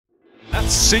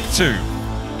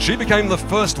C2. She became the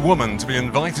first woman to be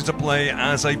invited to play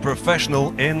as a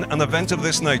professional in an event of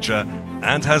this nature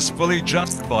and has fully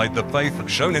justified the faith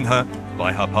shown in her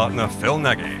by her partner Phil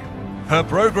Nagy. Her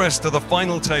progress to the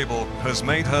final table has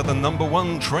made her the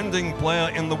 #1 trending player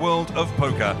in the world of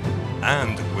poker,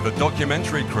 and with a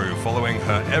documentary crew following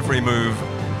her every move,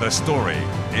 the story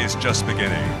is just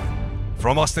beginning.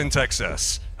 From Austin,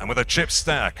 Texas, and with a chip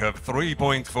stack of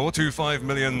 $3.425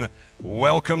 million,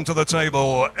 welcome to the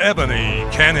table, Ebony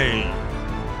Kenney.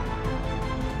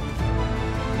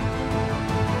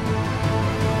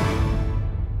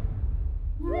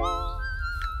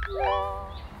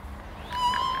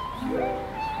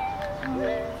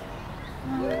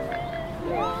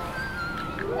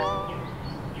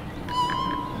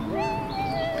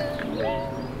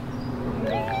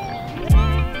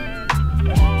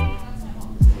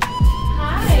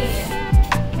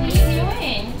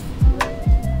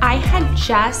 I had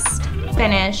just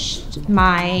finished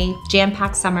my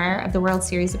jam-packed summer of the World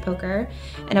Series of Poker,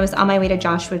 and I was on my way to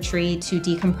Joshua Tree to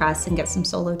decompress and get some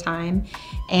solo time.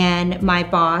 And my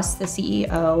boss, the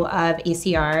CEO of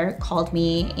ACR, called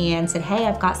me and said, hey,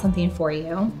 I've got something for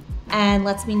you. And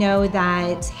lets me know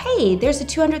that, hey, there's a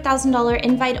 $200,000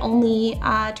 invite-only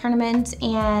tournament,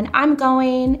 and I'm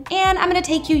going, and I'm gonna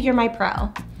take you, you're my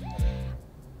pro.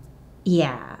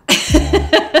 Yeah.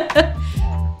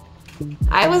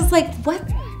 I was like, what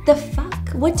the fuck?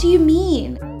 What do you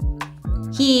mean?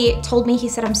 He told me, he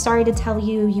said, I'm sorry to tell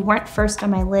you, you weren't first on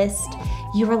my list.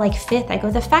 You were like 5th. I go,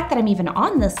 the fact that I'm even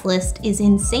on this list is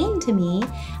insane to me.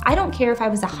 I don't care if I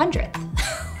was 100th.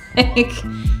 Like,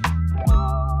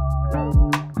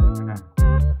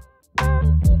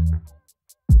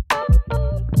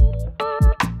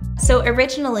 so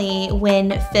originally,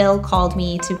 when Phil called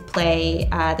me to play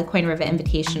the Coin River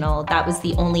Invitational, that was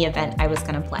the only event I was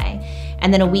gonna play.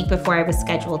 And then a week before I was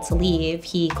scheduled to leave,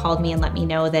 he called me and let me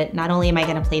know that not only am I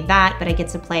gonna play that, but I get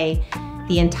to play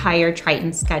the entire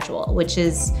Triton schedule, which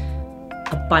is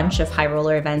a bunch of high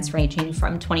roller events ranging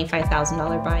from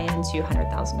 $25,000 buy-in to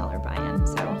 $100,000 buy-in.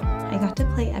 So I got to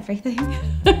play everything.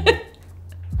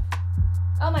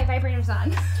 Oh, my vibrator's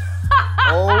on.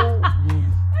 Oh. I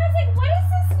was like, what is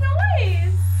this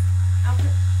noise?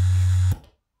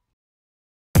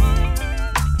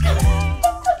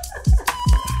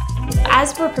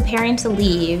 As we're preparing to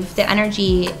leave, the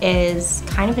energy is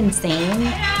kind of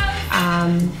insane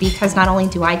because not only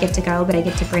do I get to go, but I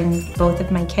get to bring both of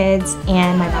my kids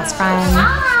and my best friend.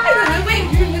 Ah! Wait,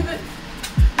 you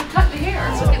cut the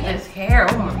hair. Look at this hair,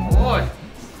 oh my God.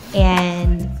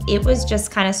 And it was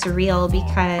just kind of surreal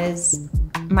because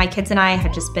my kids and I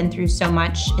had just been through so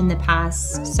much in the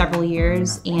past several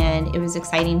years, and it was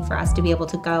exciting for us to be able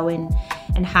to go and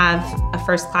have a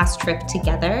first-class trip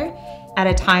together at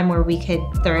a time where we could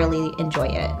thoroughly enjoy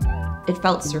it. It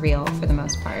felt surreal for the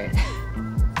most part.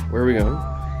 Where are we going?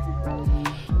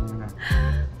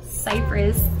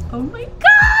 Cyprus. Oh my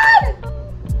God!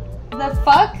 The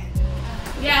fuck?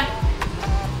 Yeah.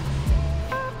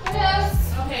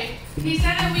 Yes. Okay. He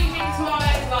said that we can make small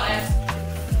bags about it.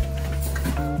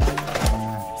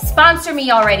 Sponsor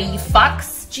me already, you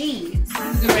fucks. Jeez.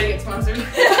 This is ready to get sponsored.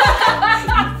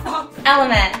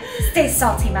 Element. Stay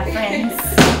salty, my friends.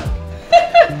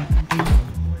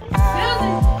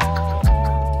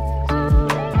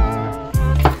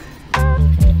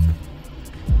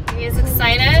 Are you guys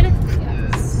excited?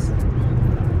 Yes.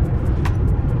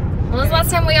 When was the last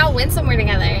time we all went somewhere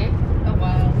together? Oh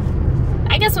wow.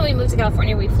 I guess when we moved to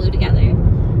California, we flew together.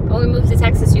 But when we moved to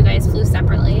Texas, you guys flew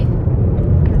separately.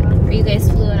 Or you guys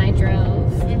flew and I drove.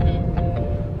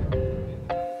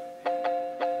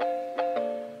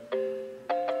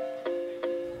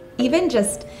 Even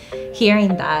just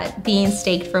hearing that, being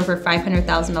staked for over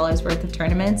 $500,000 worth of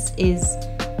tournaments is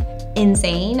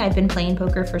insane. I've been playing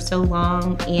poker for so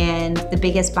long, and the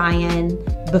biggest buy-in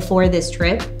before this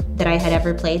trip that I had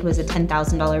ever played was a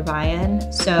 $10,000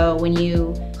 buy-in. So when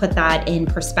you put that in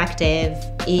perspective,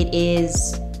 it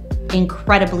is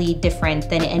incredibly different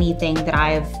than anything that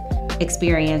I've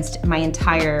experienced my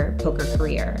entire poker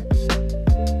career.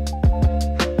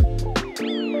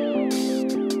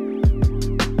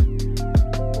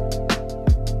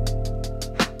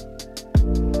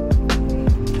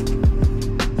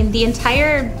 And the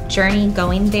entire journey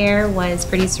going there was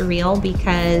pretty surreal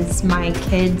because my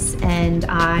kids and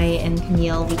I and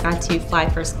Camille, we got to fly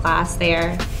first class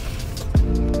there.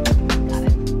 Got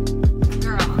it.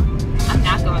 Girl, I'm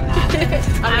not going back.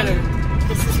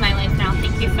 This is my life now.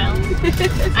 Thank you, Phil.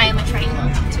 I am a Triton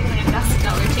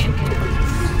 $200,000 champion. Do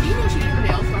you know she did her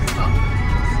nails by herself?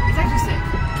 It's actually sick.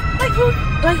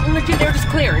 Like legit, they're just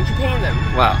clear and she painted them.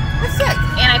 Wow. That's sick.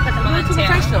 And I put them on That's too.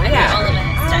 professional, I did yeah. all of it.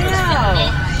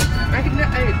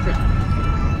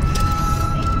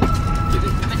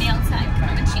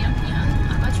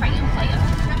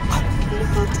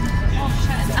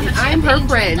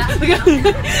 friend. I'm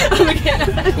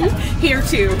here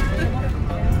too.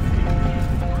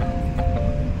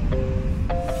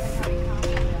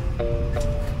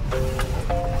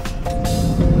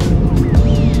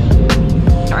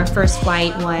 Our first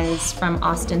flight was from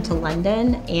Austin to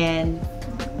London, and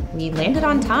we landed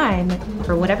on time.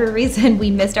 For whatever reason,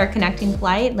 we missed our connecting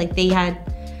flight. Like, they had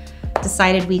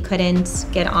decided we couldn't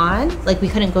get on. Like, we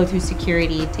couldn't go through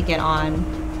security to get on.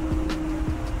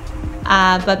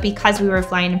 But because we were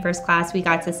flying in first class, we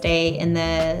got to stay in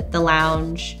the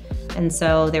lounge. And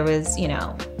so there was, you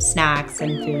know, snacks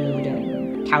and food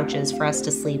and couches for us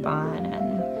to sleep on.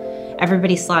 And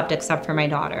everybody slept except for my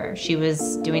daughter. She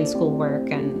was doing schoolwork,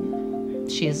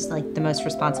 and she's like the most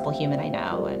responsible human I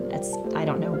know, and I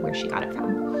don't know where she got it from.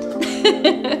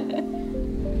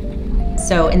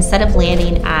 So instead of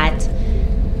landing at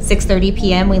 6:30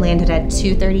 p.m., we landed at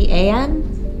 2:30 a.m.,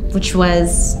 which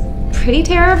was pretty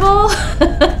terrible.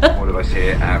 All of us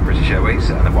here at British Airways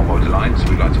and the One World Alliance,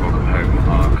 we'd like to welcome home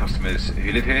our customers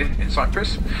who live here in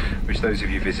Cyprus. Wish those of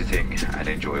you visiting an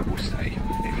enjoyable stay.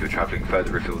 If you're travelling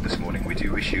further afield this morning, we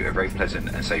do wish you a very pleasant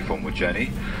and safe onward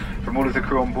journey. From all of the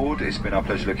crew on board, it's been our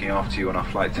pleasure looking after you on our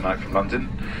flight tonight from London.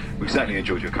 We've certainly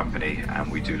enjoyed your company,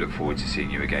 and we do look forward to seeing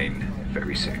you again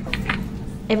very soon.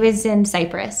 It was in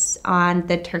Cyprus, on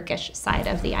the Turkish side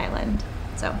of the island.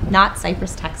 So not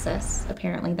Cyprus, Texas.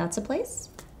 Apparently that's a place.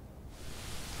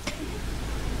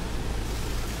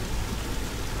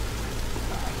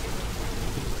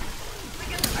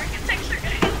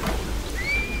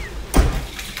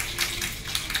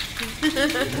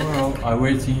 Tomorrow, I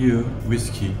waiting you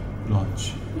whiskey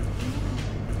lunch.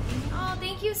 Oh,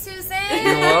 thank you, Susan.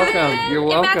 You're welcome. You're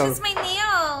welcome. It matches my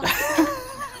nails.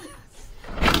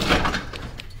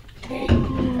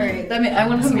 Alright, I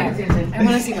want to see my room. I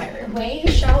want to see my room. Wait,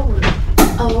 shower.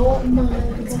 Oh my,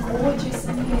 it's gorgeous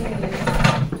in here.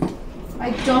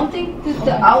 I don't think that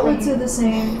the outlets are the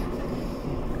same.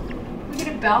 We get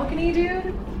a balcony,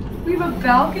 dude? We have a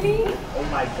balcony? Oh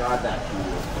my god, that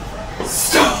pool.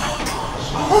 Stop!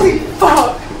 Holy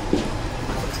fuck!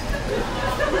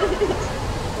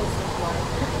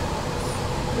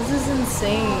 This is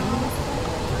insane.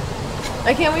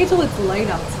 I can't wait till it's light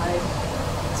outside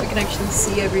so I can actually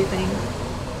see everything.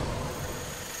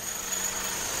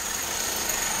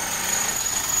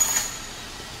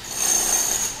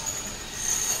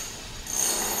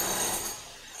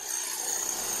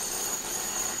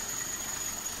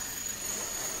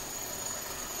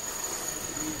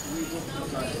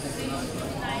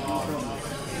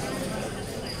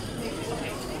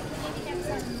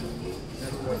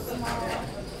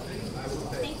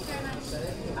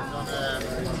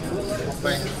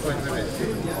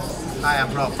 Hi,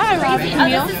 I'm Rob. Hi, Robbie.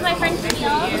 Oh, this is my friend Camille.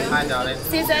 Hi, darling.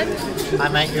 Susan. Hi,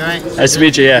 mate. You alright? Nice to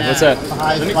meet you. Yeah. What's up?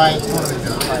 Hi, fine.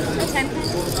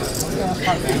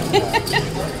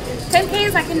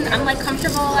 10Ks, I'm like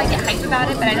comfortable, I get hyped about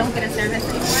it, but I don't get a service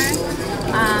anymore.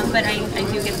 But I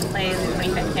do get to play the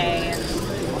 25K and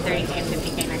 30K and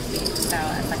 50K next week, so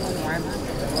it's like more of a...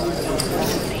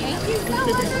 Thank you so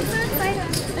much, I'm so excited.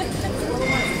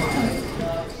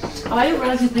 Oh, I didn't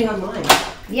realize you played online.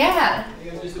 Yeah.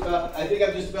 I think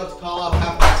I'm just about to call off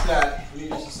half my stat. Give me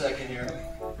just a second here.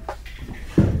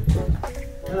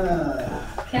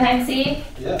 Can I see?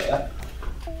 Yeah.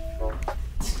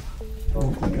 I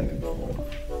don't think I can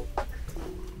fold.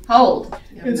 Hold.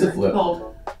 It's a flip.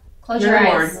 Hold. Close You're your on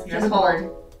the eyes. board. You're on Just the hold. board.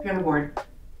 You're on the board.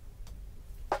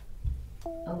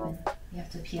 Open. You have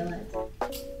to peel it.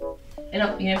 You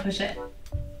didn't push it.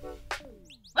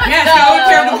 Yes,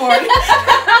 you're on the board.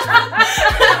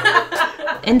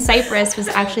 In Cyprus was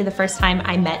actually the first time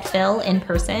I met Phil in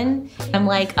person. I'm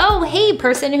like, oh, hey,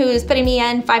 person who's putting me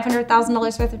in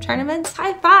 $500,000 worth of tournaments,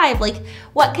 high five. Like,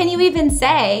 what can you even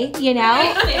say, you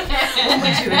know?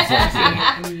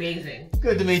 Amazing.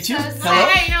 Good to meet you. So Hello.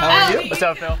 sorry, How are you? What's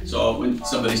up, Phil? So when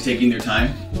somebody's taking their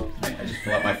time, I just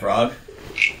pull out my frog.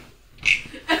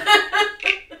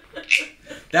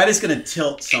 That is gonna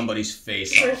tilt somebody's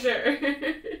face off. For sure.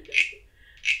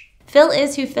 Phil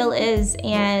is who Phil is,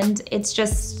 and it's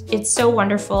so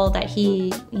wonderful that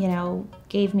he, you know,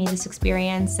 gave me this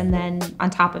experience, and then on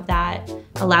top of that,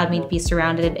 allowed me to be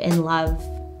surrounded in love,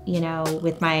 you know,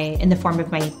 in the form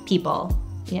of my people,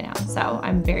 you know. So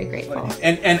I'm very grateful.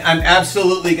 And I'm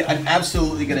absolutely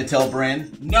gonna tell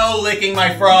Bryn, no licking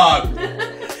my frog.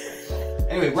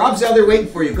 Anyway, Rob's out there waiting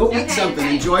for you. Go eat something.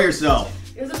 Enjoy yourself.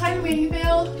 It was a time when he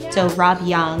failed. Yeah. So Rob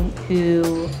Young,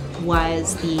 who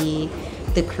was the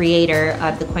creator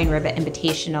of the Coin Ribbit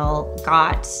Invitational,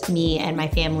 got me and my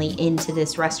family into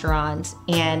this restaurant,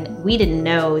 and we didn't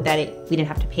know that we didn't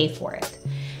have to pay for it.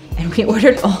 And we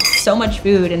ordered so much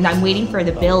food, and I'm waiting for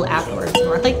the bill afterwards. And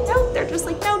we're like, no, they're just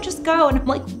like, no, just go. And I'm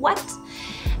like, what?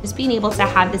 Just being able to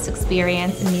have this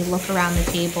experience and me look around the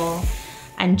table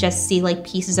and just see like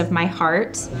pieces of my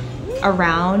heart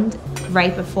around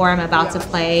right before I'm about to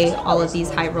play all of these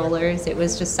high rollers. It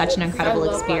was just such an incredible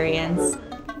experience.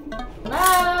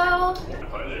 Hello.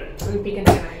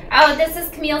 Oh, this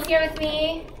is Camille here with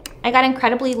me. I got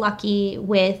incredibly lucky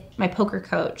with my poker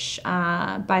coach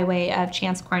by way of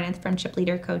Chance Corneth from Chip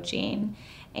Leader Coaching.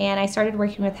 And I started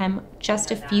working with him just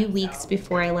a few weeks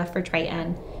before I left for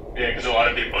Triton. Yeah, because a lot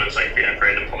of people, it's like being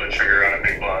afraid to pull the trigger on a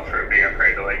big bluff or being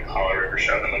afraid to like call a river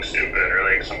shove and look stupid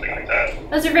or like something like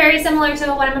that. Those are very similar to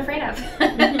what I'm afraid of.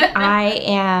 I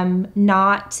am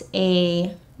not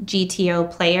a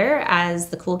GTO player, as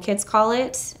the cool kids call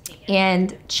it.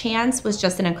 And Chance was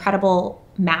just an incredible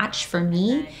match for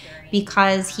me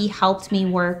because he helped me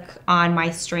work on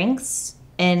my strengths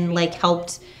and like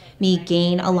helped me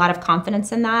gain a lot of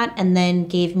confidence in that, and then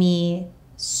gave me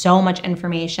so much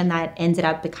information that ended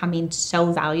up becoming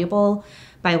so valuable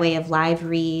by way of live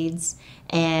reads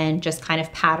and just kind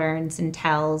of patterns and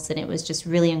tells, and it was just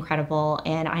really incredible,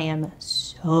 and I am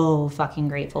so fucking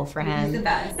grateful for him. He's the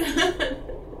best.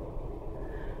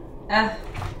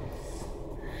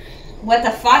 What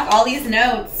the fuck? All these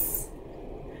notes.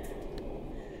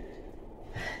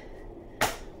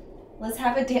 Let's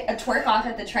have a twerk off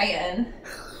at the Triton.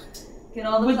 Get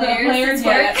all the players to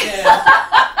twerk.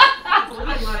 Yeah. So look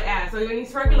at a lot of ass. So when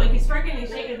he's twerking, like he's twerking and he's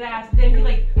shaking his ass, then he's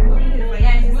like moving his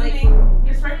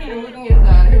he's twerking and moving his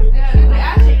the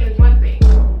ass shaking is one thing,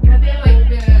 but then like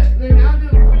the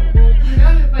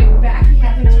like back he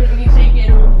has him twerking, he's shaking.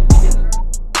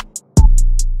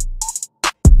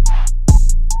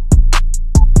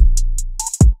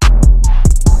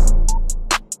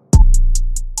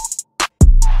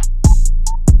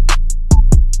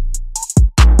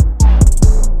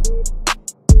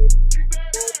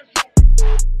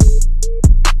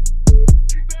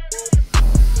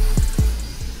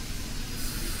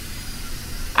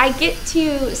 I get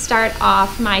to start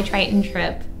off my Triton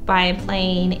trip by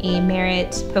playing a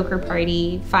Merit Poker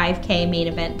Party 5K main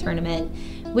event tournament,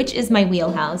 which is my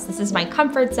wheelhouse. This is my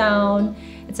comfort zone.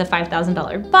 It's a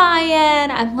 $5,000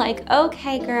 buy-in. I'm like,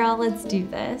 okay, girl, let's do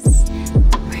this.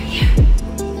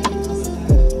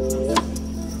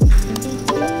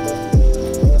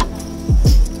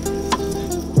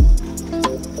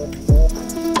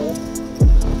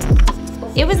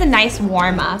 It was a nice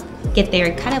warm-up. Get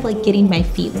there, kind of like getting my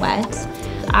feet wet.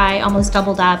 I almost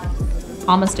doubled up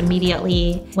almost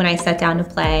immediately when I sat down to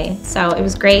play, so it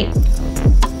was great.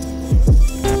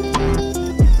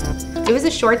 It was a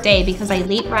short day because I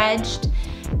late regged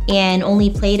and only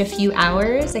played a few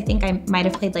hours. I think I might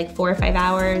have played like 4 or 5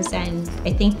 hours, and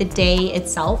I think the day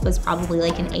itself was probably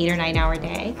like an 8 or 9 hour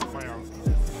day.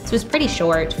 So it was pretty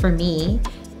short for me.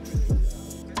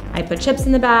 I put chips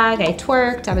in the bag, I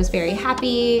twerked, I was very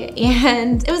happy,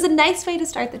 and it was a nice way to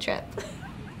start the trip.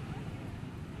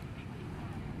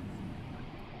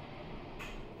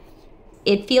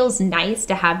 It feels nice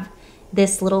to have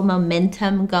this little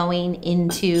momentum going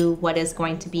into what is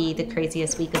going to be the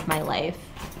craziest week of my life.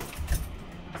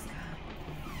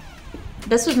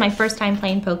 This was my first time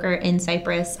playing poker in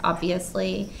Cyprus,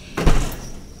 obviously.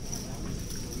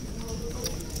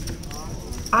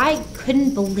 I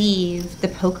couldn't believe the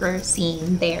poker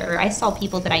scene there. I saw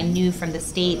people that I knew from the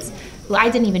States who I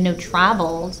didn't even know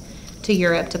traveled to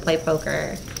Europe to play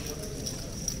poker.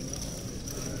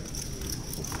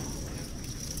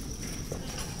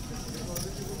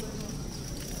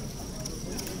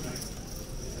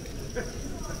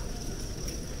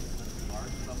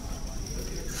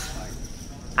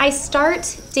 I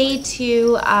start day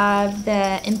 2 of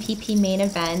the MPP main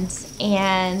event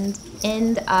and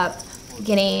end up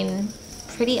getting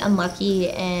pretty unlucky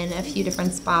in a few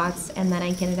different spots, and then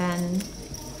I get it in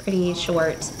pretty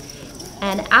short.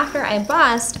 And after I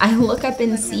bust, I look up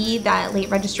and see that late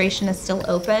registration is still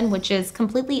open, which is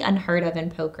completely unheard of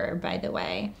in poker, by the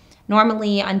way.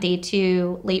 Normally on day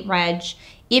 2, late reg,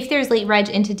 if there's late reg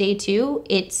into day 2,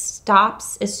 it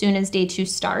stops as soon as day 2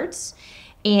 starts.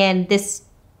 And this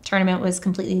tournament was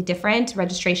completely different.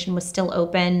 Registration was still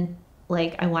open,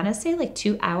 like I wanna say like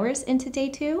 2 hours into day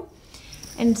 2.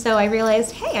 And so I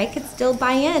realized, hey, I could still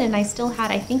buy in, and I still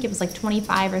had, I think it was like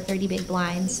 25 or 30 big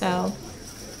blinds. So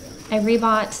I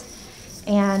rebought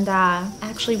and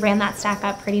actually ran that stack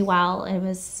up pretty well. It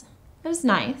was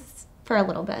nice for a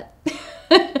little bit.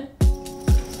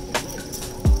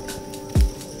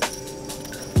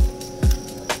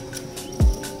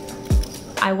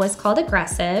 I was called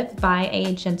aggressive by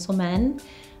a gentleman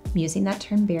I'm using that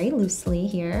term very loosely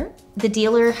here. The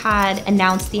dealer had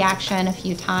announced the action a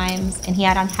few times, and he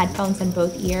had on headphones in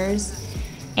both ears,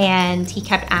 and he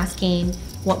kept asking,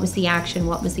 what was the action,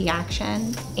 what was the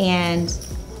action? And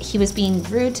he was being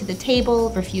rude to the table,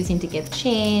 refusing to give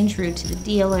change, rude to the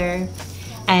dealer,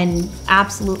 and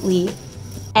absolutely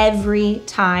every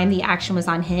time the action was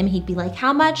on him, he'd be like,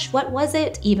 how much, what was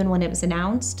it? Even when it was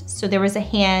announced. So there was a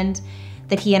hand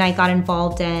that he and I got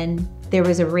involved in. There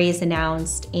was a raise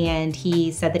announced, and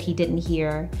he said that he didn't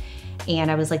hear.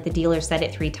 And I was like, the dealer said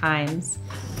it 3 times.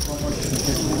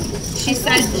 She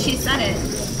said it.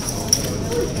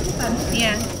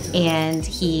 Yeah. And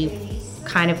he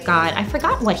kind of got, I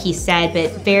forgot what he said,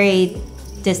 but very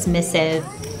dismissive.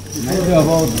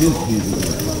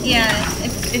 Yeah,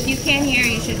 if you can't hear,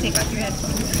 you should take off your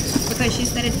headphones. Because she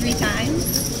said it 3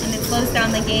 times, and it slows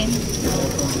down the game.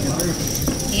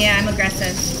 Yeah, I'm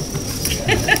aggressive. He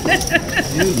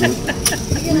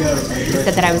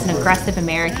said that I was an aggressive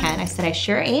American. I said, I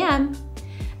sure am.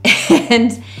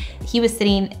 And he was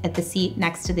sitting at the seat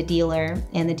next to the dealer,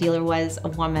 and the dealer was a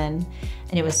woman.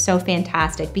 And it was so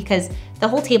fantastic because the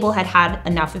whole table had had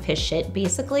enough of his shit,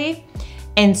 basically.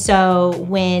 And so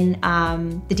when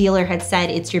the dealer had said,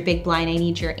 it's your big blind, I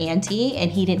need your ante, and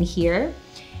he didn't hear.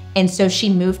 And so she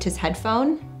moved his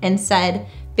headphone and said,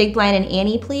 big blind and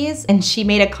ante, please. And she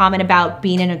made a comment about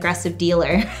being an aggressive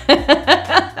dealer.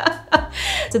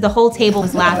 So the whole table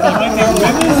was laughing.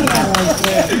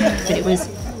 But it was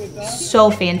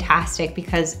so fantastic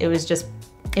because it was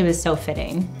so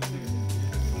fitting.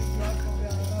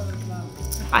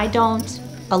 I don't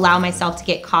allow myself to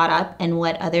get caught up in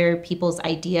what other people's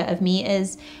idea of me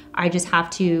is. I just have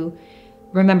to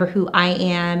remember who I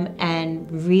am and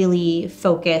really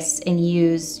focus and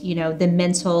use, the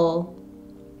mental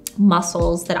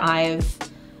muscles that I've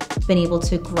been able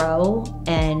to grow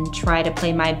and try to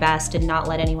play my best and not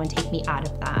let anyone take me out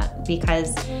of that.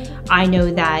 Because I know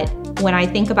that when I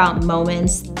think about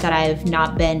moments that I've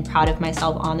not been proud of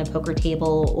myself on the poker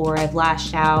table, or I've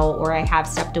lashed out, or I have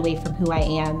stepped away from who I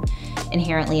am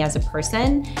inherently as a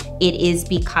person, it is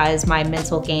because my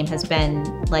mental game has been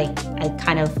like, I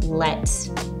kind of let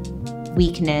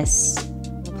weakness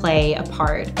play a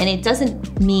part. And it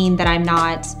doesn't mean that I'm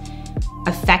not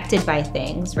affected by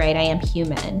things, right? I am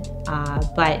human,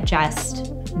 but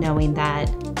just knowing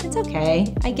that it's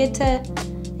okay. I get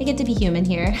to be human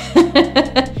here.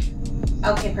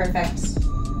 Okay, perfect.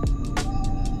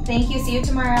 Thank you, see you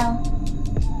tomorrow.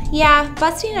 Yeah,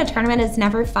 busting a tournament is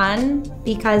never fun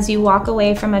because you walk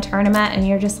away from a tournament and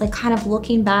you're just like kind of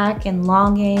looking back and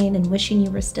longing and wishing you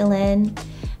were still in.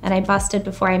 And I busted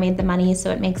before I made the money,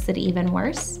 so it makes it even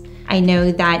worse. I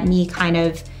know that me kind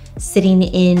of sitting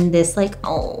in this like,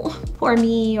 oh, poor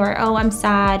me, or oh, I'm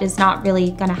sad, is not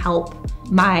really gonna help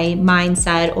my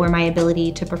mindset or my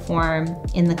ability to perform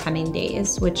in the coming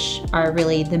days, which are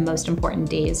really the most important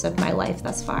days of my life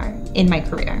thus far in my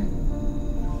career.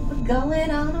 We're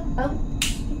going on a boat,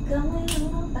 we're going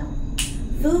on a boat.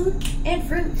 Food and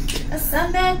fruit, a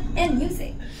sunbed and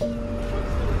music.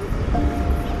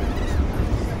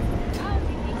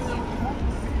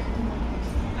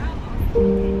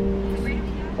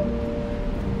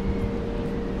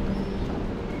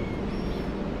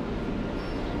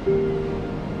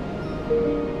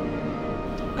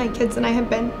 My kids and I have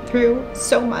been through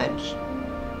so much.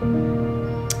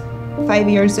 5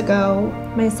 years ago,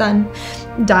 my son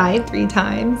died 3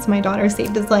 times. My daughter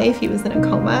saved his life. He was in a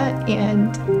coma,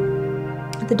 and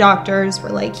the doctors were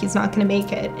like, he's not gonna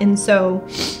make it. And so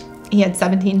he had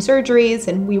 17 surgeries,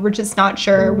 and we were just not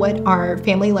sure what our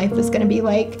family life was gonna be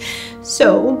like.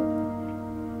 So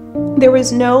there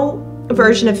was no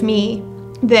version of me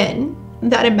then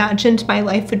that imagined my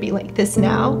life would be like this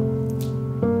now.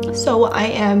 So I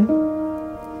am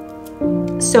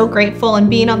so grateful, and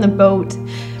being on the boat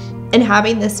and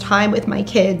having this time with my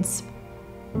kids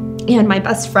and my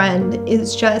best friend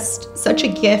is just such a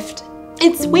gift.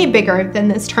 It's way bigger than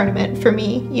this tournament for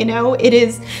me, It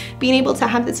is being able to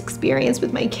have this experience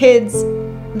with my kids.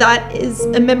 That is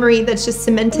a memory that's just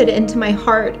cemented into my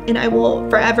heart, and I will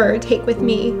forever take with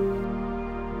me.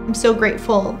 I'm so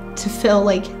grateful to feel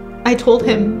like I told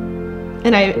him,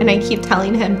 and I keep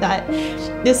telling him that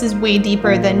this is way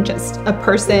deeper than just a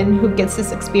person who gets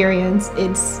this experience.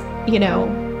 It's,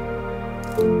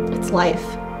 it's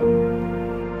life.